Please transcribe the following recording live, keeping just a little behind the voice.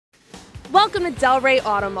Welcome to Delray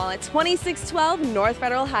Auto Mall at 2612 North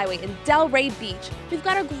Federal Highway in Delray Beach. We've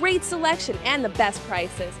got a great selection and the best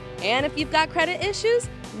prices. And if you've got credit issues,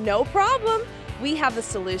 no problem. We have the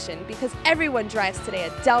solution because everyone drives today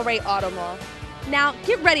at Delray Auto Mall. Now,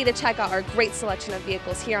 get ready to check out our great selection of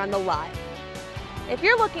vehicles here on the lot. If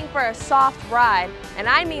you're looking for a soft ride, and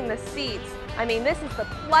I mean the seats, this is the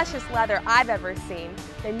plushest leather I've ever seen,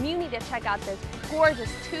 then you need to check out this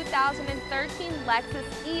gorgeous 2013 Lexus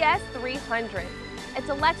ES300. It's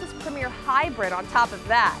a Lexus Premier Hybrid on top of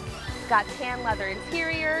that. It's got tan leather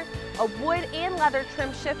interior, a wood and leather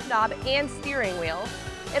trim shift knob and steering wheel.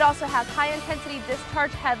 It also has high-intensity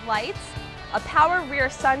discharge headlights, a power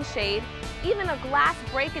rear sunshade, even a glass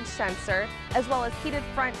breakage sensor, as well as heated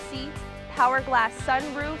front seats, power glass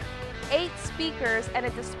sunroof, 8 speakers, and a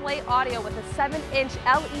display audio with a 7-inch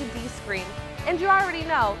LED screen. And you already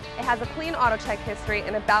know it has a clean auto check history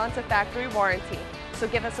and a balance of factory warranty. So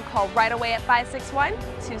give us a call right away at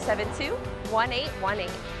 561-272-1818.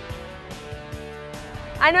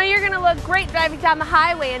 I know you're going to look great driving down the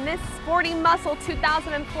highway in this sporty muscle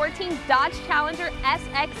 2014 Dodge Challenger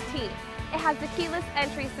SXT. It has the keyless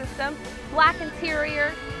entry system, black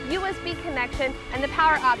interior, USB connection, and the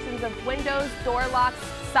power options of windows, door locks,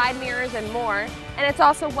 side mirrors, and more. And it's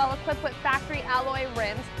also well equipped with factory alloy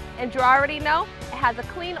rims. And you already know it has a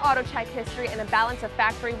clean auto check history and a balance of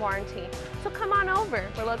factory warranty. So come on over.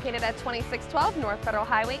 We're located at 2612 North Federal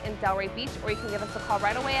Highway in Delray Beach, or you can give us a call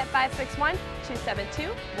right away at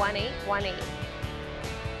 561-272-1818.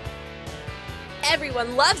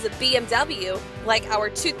 Everyone loves a BMW, like our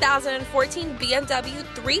 2014 BMW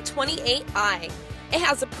 328i. It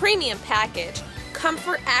has a premium package,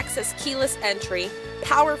 comfort access keyless entry,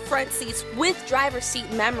 power front seats with driver's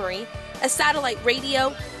seat memory, a satellite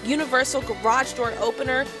radio, universal garage door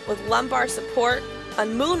opener with lumbar support, a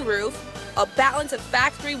moonroof, a balance of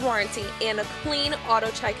factory warranty, and a clean auto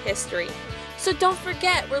check history. So don't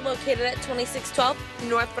forget, we're located at 2612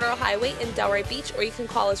 North Federal Highway in Delray Beach, or you can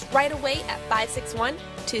call us right away at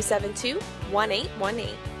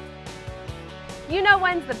 561-272-1818. You know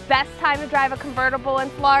when's the best time to drive a convertible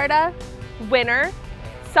in Florida? Winter,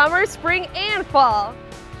 summer, spring, and fall.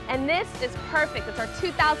 And this is perfect. It's our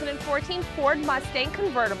 2014 Ford Mustang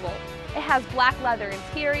convertible. It has black leather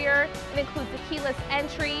interior, it includes a keyless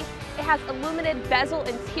entry, it has illuminated bezel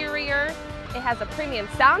interior, it has a premium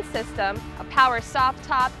sound system, a power soft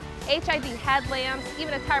top, HID headlamps,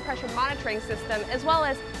 even a tire pressure monitoring system, as well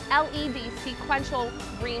as LED sequential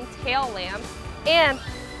green tail lamps, and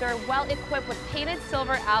they're well equipped with painted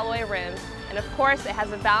silver alloy rims. And of course, it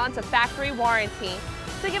has a balance of factory warranty.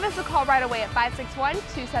 So give us a call right away at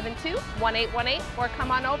 561-272-1818, or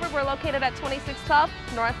come on over. We're located at 2612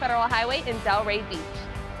 North Federal Highway in Delray Beach.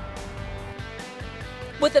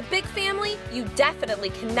 With a big family, you definitely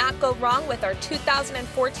cannot go wrong with our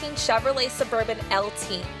 2014 Chevrolet Suburban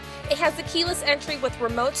LT. It has the keyless entry with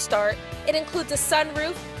remote start, it includes a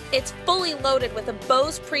sunroof, it's fully loaded with a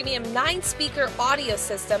Bose Premium 9-speaker audio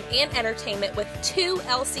system and entertainment with 2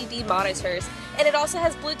 LCD monitors, and it also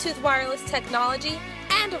has Bluetooth wireless technology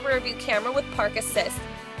and a rear-view camera with park assist.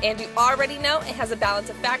 And you already know it has a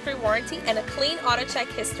balance of factory warranty and a clean auto check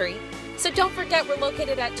history. So don't forget, we're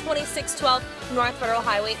located at 2612 North Federal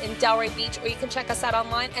Highway in Delray Beach, or you can check us out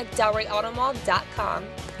online at delrayautomall.com.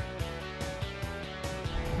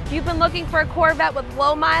 You've been looking for a Corvette with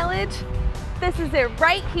low mileage? This is it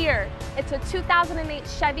right here. It's a 2008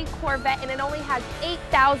 Chevy Corvette, and it only has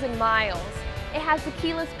 8,000 miles. It has the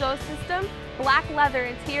keyless go system, black leather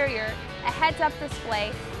interior, a heads-up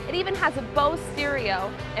display. It even has a Bose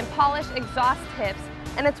stereo and polished exhaust tips,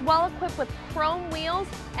 and it's well equipped with chrome wheels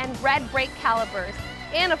and red brake calipers.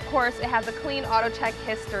 And of course, it has a clean auto check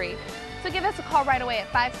history. So give us a call right away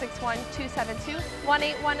at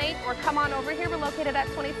 561-272-1818, or come on over here. We're located at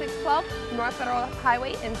 2612 North Federal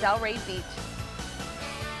Highway in Delray Beach.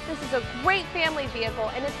 This is a great family vehicle,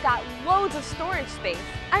 and it's got loads of storage space.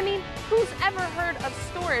 Who's ever heard of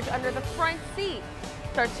storage under the front seat?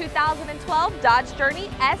 It's our 2012 Dodge Journey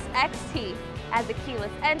SXT. Has a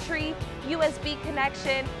keyless entry, USB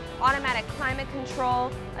connection, automatic climate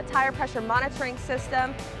control, a tire pressure monitoring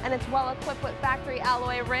system, and it's well equipped with factory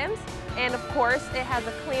alloy rims. And of course, it has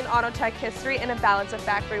a clean auto check history and a balance of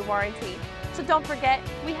factory warranty. So don't forget,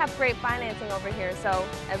 we have great financing over here. So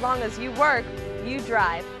as long as you work, you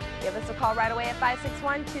drive. Give us a call right away at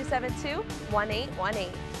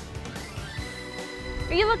 561-272-1818.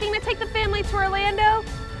 Are you looking to take the family to Orlando?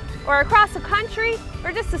 Or across the country?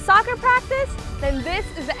 Or just a soccer practice? Then this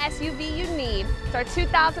is the SUV you need. It's our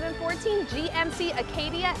 2014 GMC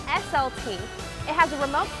Acadia SLT. It has a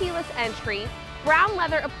remote keyless entry, brown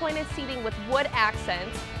leather appointed seating with wood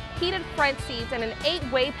accents, heated front seats and an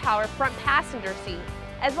 8-way power front passenger seat,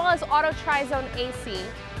 as well as auto tri-zone AC,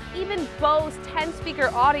 even Bose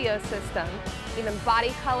 10-speaker audio system, even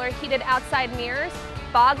body color heated outside mirrors,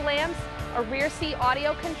 fog lamps, a rear seat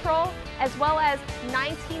audio control, as well as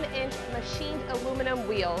 19-inch machined aluminum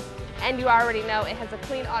wheels. And you already know it has a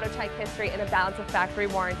clean auto check history and a balance of factory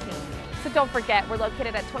warranty. So don't forget, we're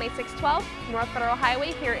located at 2612 North Federal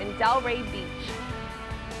Highway here in Delray Beach.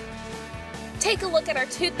 Take a look at our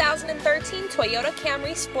 2013 Toyota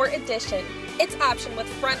Camry Sport Edition. It's optioned with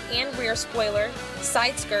front and rear spoiler,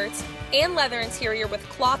 side skirts, and leather interior with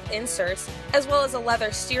cloth inserts, as well as a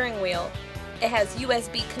leather steering wheel. It has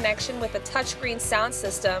USB connection with a touchscreen sound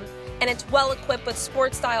system, and it's well equipped with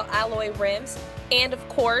sport-style alloy rims, and of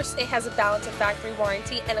course, it has a balance of factory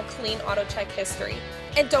warranty and a clean auto check history.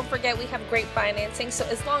 And don't forget, we have great financing, so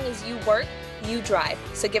as long as you work, you drive.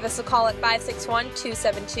 So give us a call at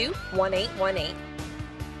 561-272-1818.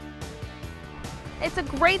 It's a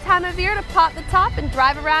great time of year to pop the top and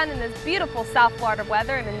drive around in this beautiful South Florida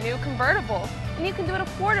weather in a new convertible. And you can do it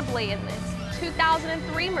affordably in this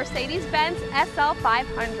 2003 Mercedes-Benz SL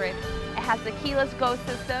 500. It has the keyless go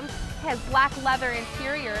system, it has black leather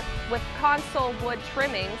interior with console wood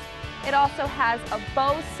trimmings. It also has a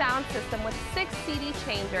Bose sound system with 6 CD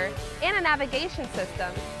changer and a navigation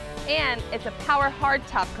system. And it's a power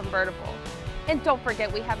hardtop convertible. And don't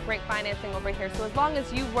forget, we have great financing over here, so as long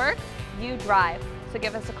as you work, you drive. So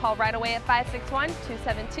give us a call right away at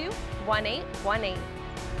 561-272-1818.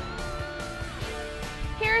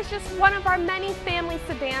 Here's just one of our many family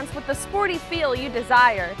sedans with the sporty feel you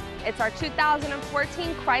desire. It's our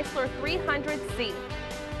 2014 Chrysler 300C.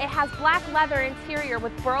 It has black leather interior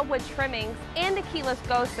with burlwood trimmings and a keyless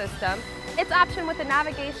go system. It's optioned with a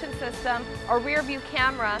navigation system, a rear view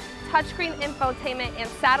camera, touchscreen infotainment, and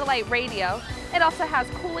satellite radio. It also has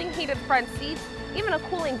cooling heated front seats, even a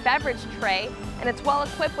cooling beverage tray, and it's well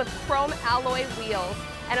equipped with chrome alloy wheels.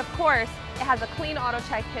 And of course, it has a clean auto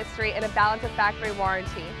check history and a balance of factory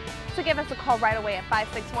warranty. So give us a call right away at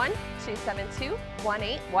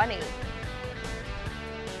 561-272-1818.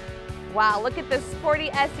 Wow, look at this sporty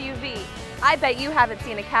SUV. I bet you haven't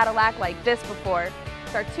seen a Cadillac like this before.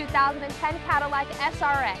 It's our 2010 Cadillac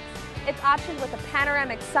SRX. It's optioned with a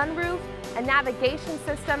panoramic sunroof, a navigation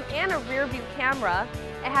system, and a rear view camera.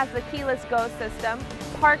 It has the keyless go system,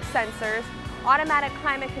 park sensors, automatic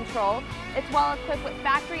climate control. It's well equipped with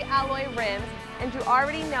factory alloy rims, and you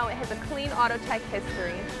already know it has a clean auto check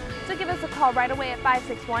history. So give us a call right away at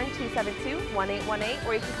 561-272-1818,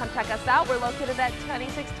 or you can come check us out. We're located at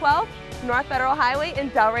 2612 North Federal Highway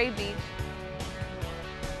in Delray Beach.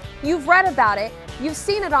 You've read about it, you've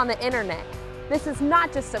seen it on the internet. This is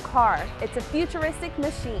not just a car, it's a futuristic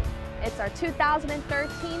machine. It's our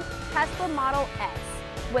 2013 Tesla Model S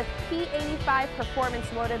with P85 performance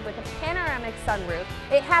loaded with a panoramic sunroof.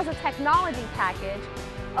 It has a technology package,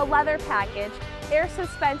 a leather package, air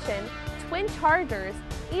suspension, twin chargers,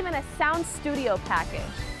 even a sound studio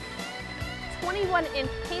package, 21-inch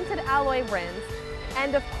painted alloy rims,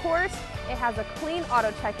 and of course, it has a clean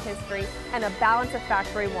auto check history and a balance of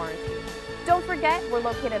factory warranty. Don't forget, we're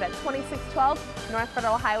located at 2612 North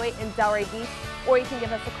Federal Highway in Delray Beach, or you can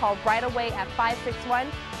give us a call right away at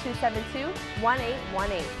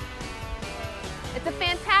 561-272-1818. It's a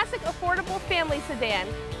fantastic, affordable family sedan,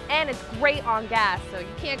 and it's great on gas, so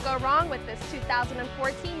you can't go wrong with this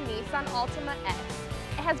 2014 Nissan Altima S.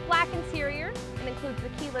 It has black interior and includes the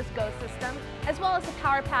keyless go system, as well as a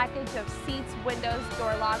power package of seats, windows,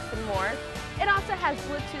 door locks, and more. It also has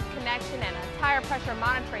Bluetooth connection and a tire pressure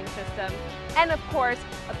monitoring system, and of course,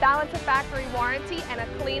 a balance of factory warranty and a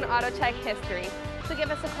clean auto check history. So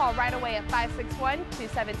give us a call right away at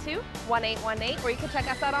 561-272-1818, or you can check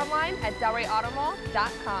us out online at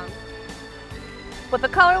delrayautomall.com. With a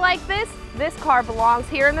color like this car belongs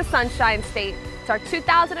here in the Sunshine State. It's our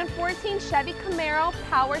 2014 Chevy Camaro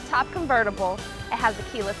Power Top Convertible. It has a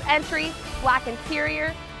keyless entry, black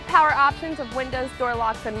interior, power options of windows, door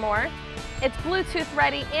locks, and more. It's Bluetooth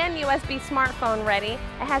ready and USB smartphone ready.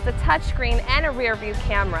 It has a touchscreen and a rear view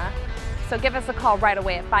camera. So give us a call right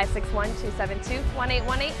away at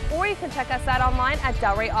 561-272-1818, or you can check us out online at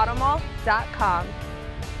delrayautomall.com.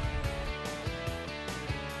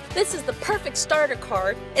 This is the perfect starter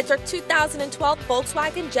car. It's our 2012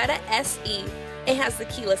 Volkswagen Jetta SE. It has the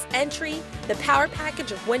keyless entry, the power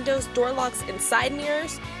package of windows, door locks, and side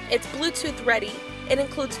mirrors. It's Bluetooth ready. It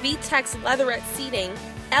includes VTEX leatherette seating,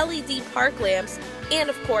 LED park lamps, and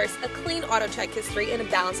of course, a clean auto check history and a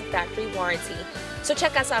balance of factory warranty. So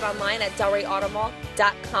check us out online at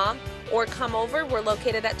delrayautomall.com, or come over. We're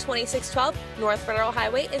located at 2612 North Federal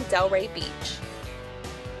Highway in Delray Beach.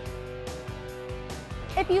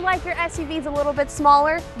 If you like your SUVs a little bit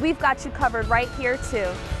smaller, we've got you covered right here too.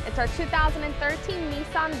 It's our 2013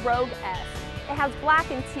 Nissan Rogue S. It has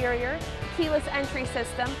black interior, keyless entry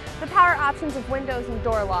system, the power options of windows and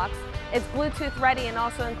door locks. It's Bluetooth ready and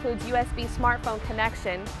also includes USB smartphone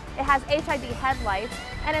connection. It has HID headlights,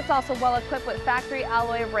 and it's also well equipped with factory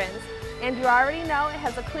alloy rims. And you already know it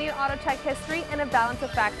has a clean auto check history and a balance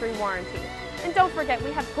of factory warranty. And don't forget,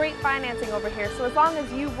 we have great financing over here, so as long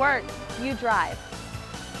as you work, you drive.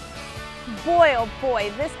 Boy, oh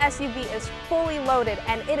boy, this SUV is fully loaded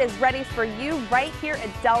and it is ready for you right here at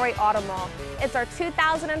Delray Auto Mall. It's our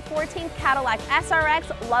 2014 Cadillac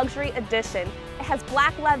SRX Luxury Edition. It has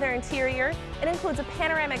black leather interior, it includes a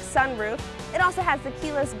panoramic sunroof, it also has the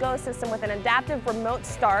keyless go system with an adaptive remote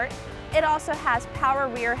start, it also has power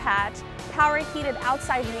rear hatch, power heated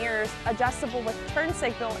outside mirrors, adjustable with turn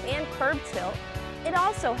signal and curb tilt. It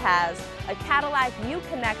also has a Cadillac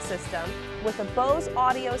Uconnect system with a Bose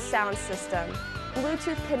audio sound system,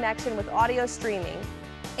 Bluetooth connection with audio streaming,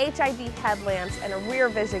 HID headlamps, and a rear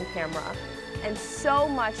vision camera, and so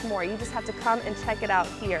much more. You just have to come and check it out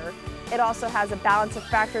here. It also has a balance of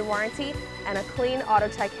factory warranty and a clean auto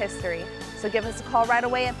check history. So give us a call right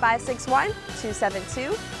away at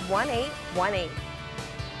 561-272-1818.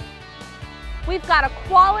 We've got a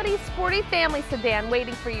quality sporty family sedan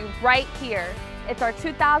waiting for you right here. It's our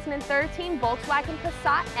 2013 Volkswagen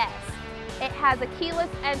Passat S. It has a keyless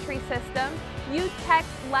entry system, UTEX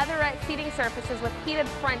leatherette seating surfaces with heated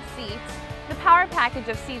front seats, the power package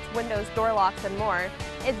of seats, windows, door locks, and more.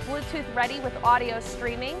 It's Bluetooth ready with audio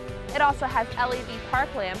streaming. It also has LED park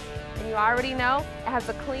lamps, and you already know it has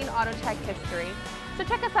a clean auto check history. So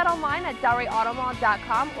check us out online at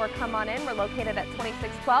delrayautomall.com or come on in. We're located at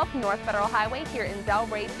 2612 North Federal Highway here in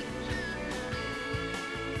Delray Beach.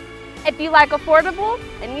 If you like affordable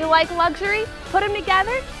and you like luxury, put them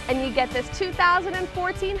together and you get this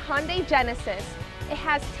 2014 Hyundai Genesis. It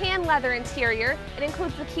has tan leather interior, it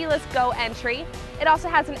includes the keyless go entry, it also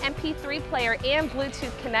has an MP3 player and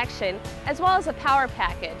Bluetooth connection, as well as a power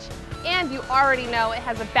package. And you already know it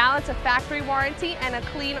has a balance of factory warranty and a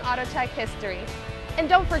clean auto check history. And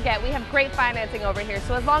don't forget, we have great financing over here,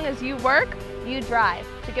 so as long as you work, you drive.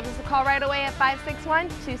 So give us a call right away at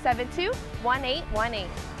 561-272-1818.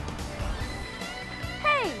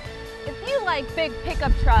 Hey, if you like big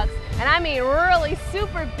pickup trucks, and I mean really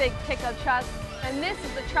super big pickup trucks, then this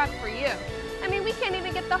is the truck for you. I mean, we can't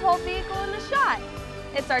even get the whole vehicle in the shot.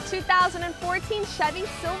 It's our 2014 Chevy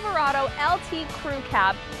Silverado LT Crew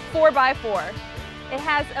Cab 4x4. It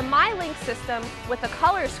has a MyLink system with a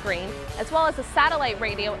color screen, as well as a satellite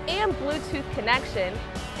radio and Bluetooth connection.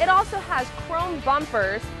 It also has chrome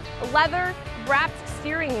bumpers, a leather wrapped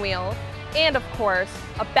steering wheel, and of course,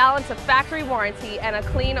 a balance of factory warranty and a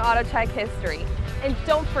clean auto check history. And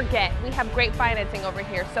don't forget, we have great financing over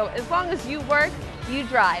here, so as long as you work, you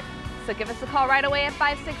drive. So give us a call right away at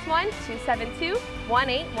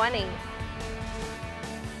 561-272-1818.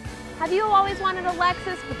 Have you always wanted a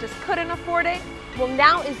Lexus but just couldn't afford it? Well,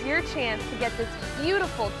 now is your chance to get this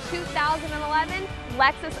beautiful 2011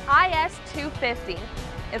 Lexus IS 250.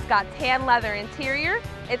 It's got tan leather interior,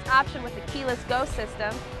 it's optioned with a keyless go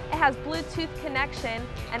system, it has Bluetooth connection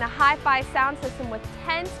and a hi-fi sound system with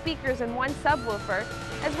 10 speakers and 1 subwoofer,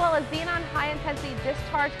 as well as xenon high-intensity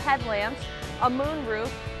discharge headlamps, a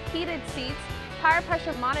moonroof, heated seats, tire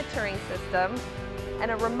pressure monitoring system,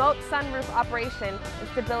 and a remote sunroof operation and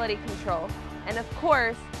stability control. And of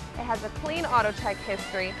course, it has a clean auto check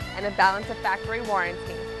history and a balance of factory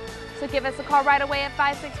warranty. So give us a call right away at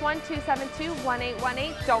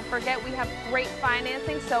 561-272-1818. Don't forget, we have great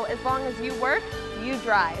financing, so as long as you work, you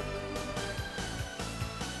drive.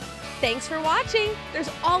 Thanks for watching. There's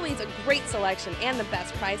always a great selection and the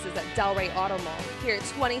best prices at Delray Auto Mall here at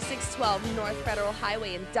 2612 North Federal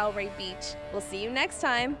Highway in Delray Beach. We'll see you next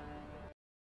time.